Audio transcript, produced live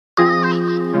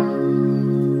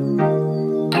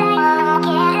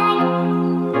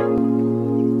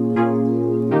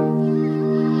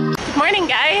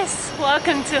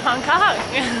welcome to Hong Kong.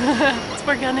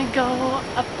 We're gonna go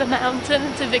up the mountain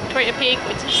to Victoria Peak,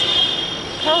 which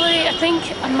is probably, I think,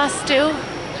 a must-do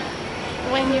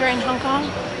when you're in Hong Kong.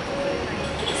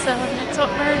 So that's what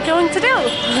we're going to do.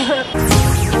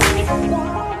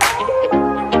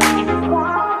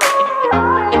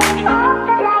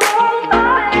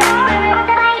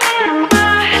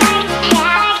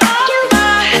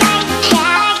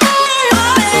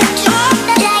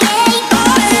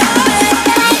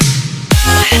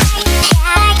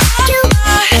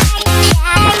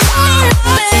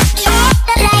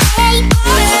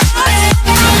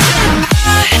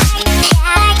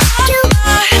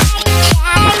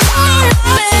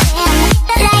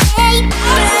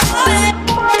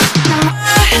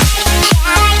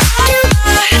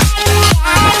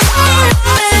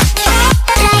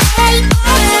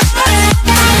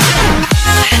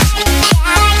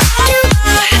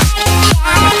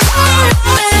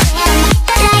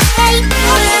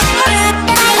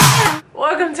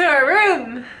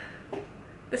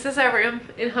 This is our room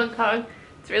in Hong Kong.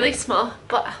 It's really small,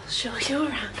 but I'll show you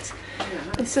around.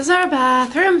 This is our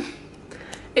bathroom.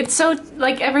 It's so,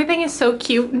 like, everything is so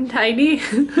cute and tiny.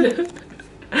 And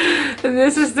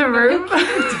this is the room.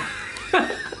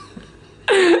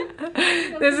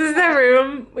 This is the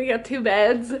room. We got 2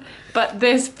 beds, but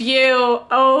this view,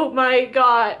 oh my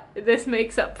god, this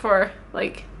makes up for,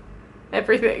 like,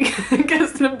 everything.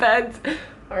 Because the beds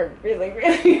are really,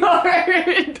 really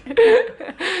hard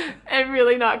and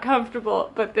really not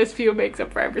comfortable, but this view makes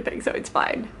up for everything, so it's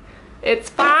fine. It's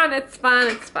fine, it's fine,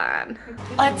 it's fine.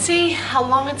 Let's see how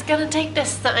long it's gonna take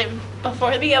this time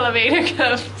before the elevator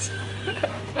comes.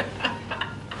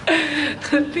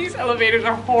 These elevators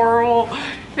are horrible.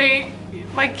 They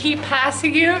like keep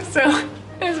passing you, so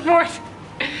it's more.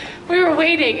 We were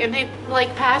waiting and they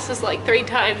like passed us like 3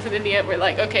 times, and in the end we're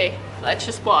like, okay, let's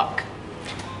just walk.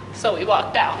 So we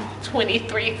walked down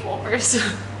 23 floors.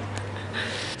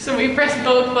 So we pressed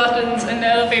both buttons and the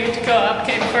elevator to go up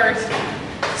came first.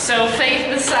 So Faith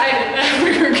decided that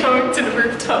we were going to the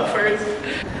rooftop first.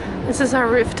 This is our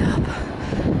rooftop.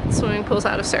 Swimming pool's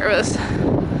out of service.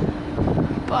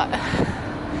 But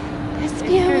this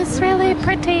view is really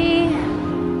pretty.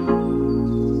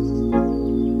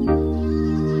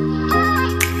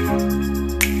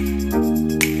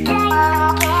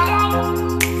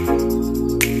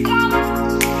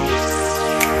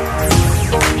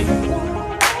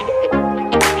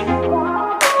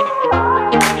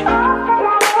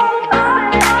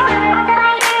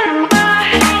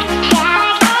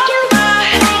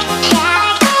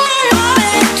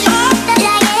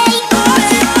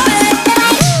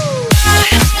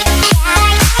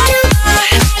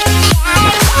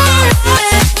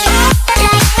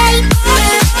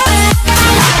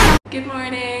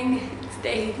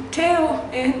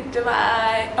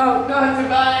 Oh, not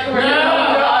Dubai. We're in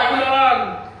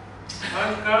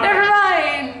Hong Kong. Never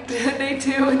mind. Day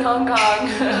 2 in Hong Kong.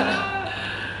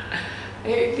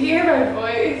 Hey, do you hear my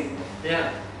voice?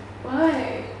 Yeah.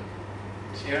 Why?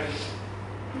 Cheers.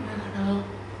 I don't know.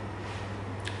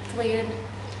 It's weird.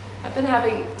 I've been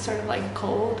having sort of like a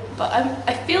cold, but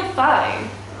I feel fine.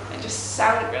 I just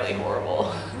sounded really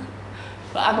horrible.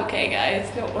 But I'm okay, guys.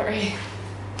 Don't worry.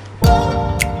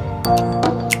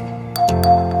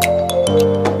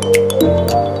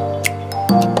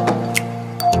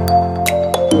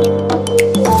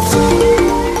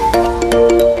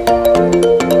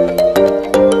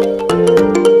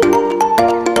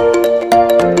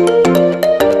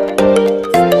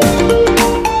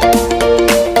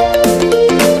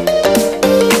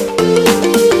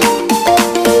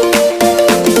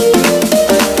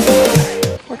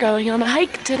 Going on a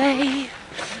hike today.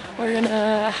 We're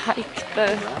gonna hike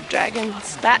the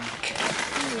Dragon's Back,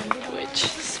 which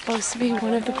is supposed to be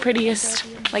one of the prettiest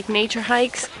like nature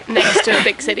hikes next to a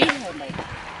big city.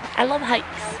 I love hikes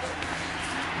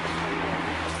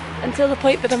until the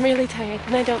point that I'm really tired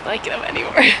and I don't like them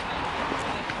anymore.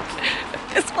 At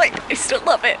this point, I still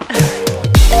love it.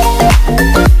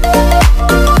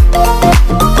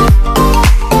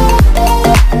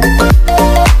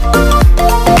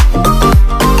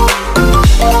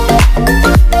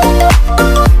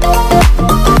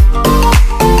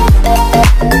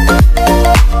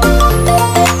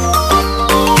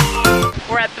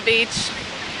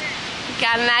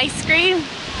 Got an ice cream,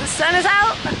 the sun is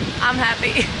out, I'm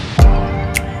happy.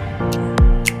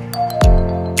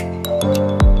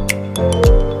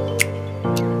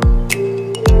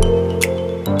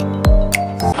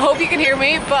 I hope you can hear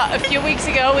me, but a few weeks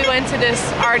ago we went to this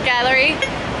art gallery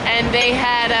and they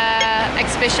had an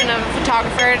exhibition of a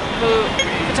photographer who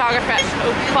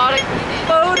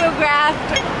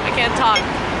photographed, I can't talk,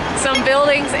 some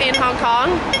buildings in Hong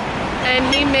Kong, and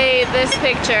he made this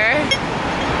picture.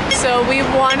 So we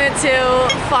wanted to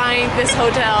find this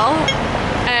hotel,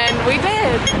 and we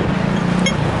did.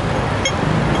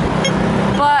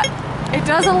 But it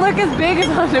doesn't look as big as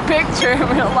on the picture in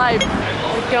real life.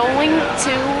 We're going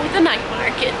to the night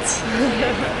market.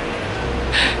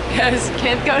 Because you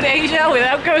can't go to Asia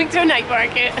without going to a night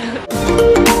market.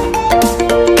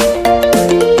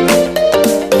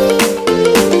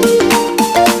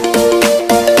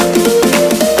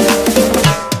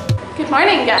 Good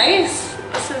morning, guys.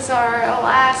 This is our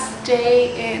last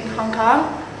day in Hong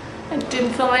Kong. I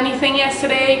didn't film anything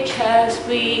yesterday because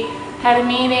we had a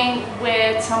meeting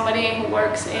with somebody who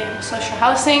works in social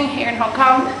housing here in Hong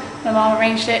Kong. My mom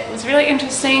arranged it. It was really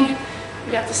interesting.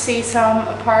 We got to see some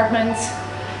apartments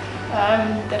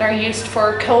that are used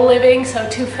for co-living, so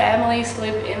two families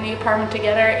live in the apartment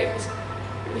together. It was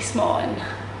really small and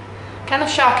kind of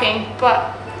shocking,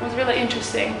 but it was really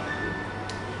interesting.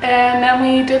 And then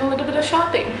we did a little bit of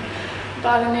shopping.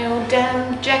 Bought a new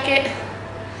denim jacket,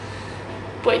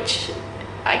 which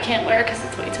I can't wear because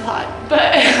it's way too hot,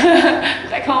 but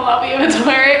back home I'll be able to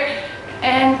wear it.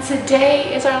 And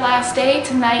today is our last day.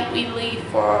 Tonight we leave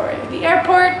for the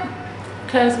airport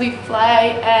because we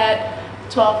fly at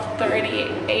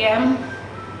 12:30 a.m.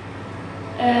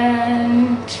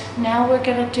 And now we're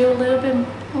gonna do a little bit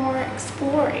more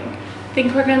exploring. I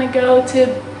think we're gonna go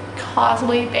to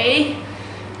Causeway Bay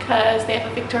because they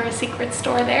have a Victoria's Secret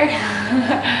store there.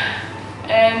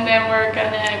 And then we're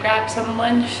gonna grab some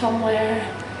lunch somewhere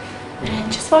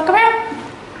and just walk around.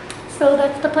 So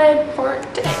that's the plan for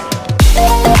today.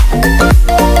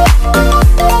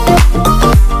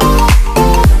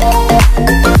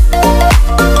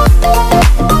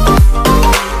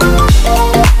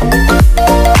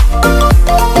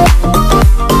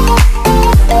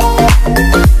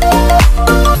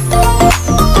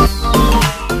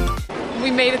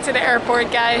 To the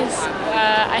airport, guys.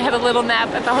 I had a little nap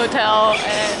at the hotel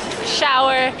and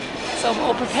shower, so I'm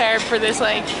all prepared for this,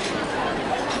 like,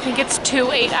 I think it's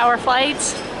 2 8-hour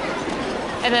flights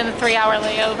and then a 3-hour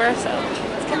layover, so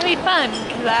it's gonna be fun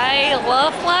because I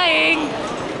love flying.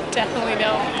 Definitely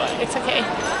don't, but it's okay.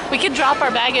 We could drop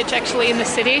our baggage actually in the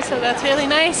city, so that's really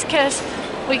nice because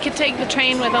we could take the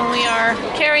train with only our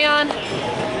carry-on,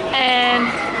 and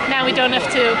now we don't have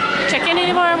to check in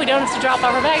anymore. We don't have to drop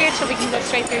off our baggage, so we can go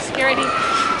straight through security,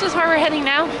 which is where we're heading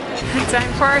now. Time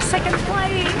for our second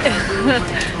flight.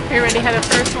 We already had a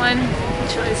first one,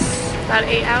 which was about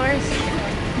 8 hours.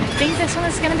 I think this one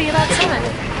is going to be about 7,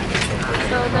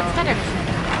 so that's better.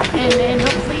 And then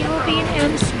hopefully we'll be in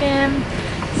Amsterdam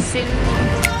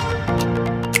soon.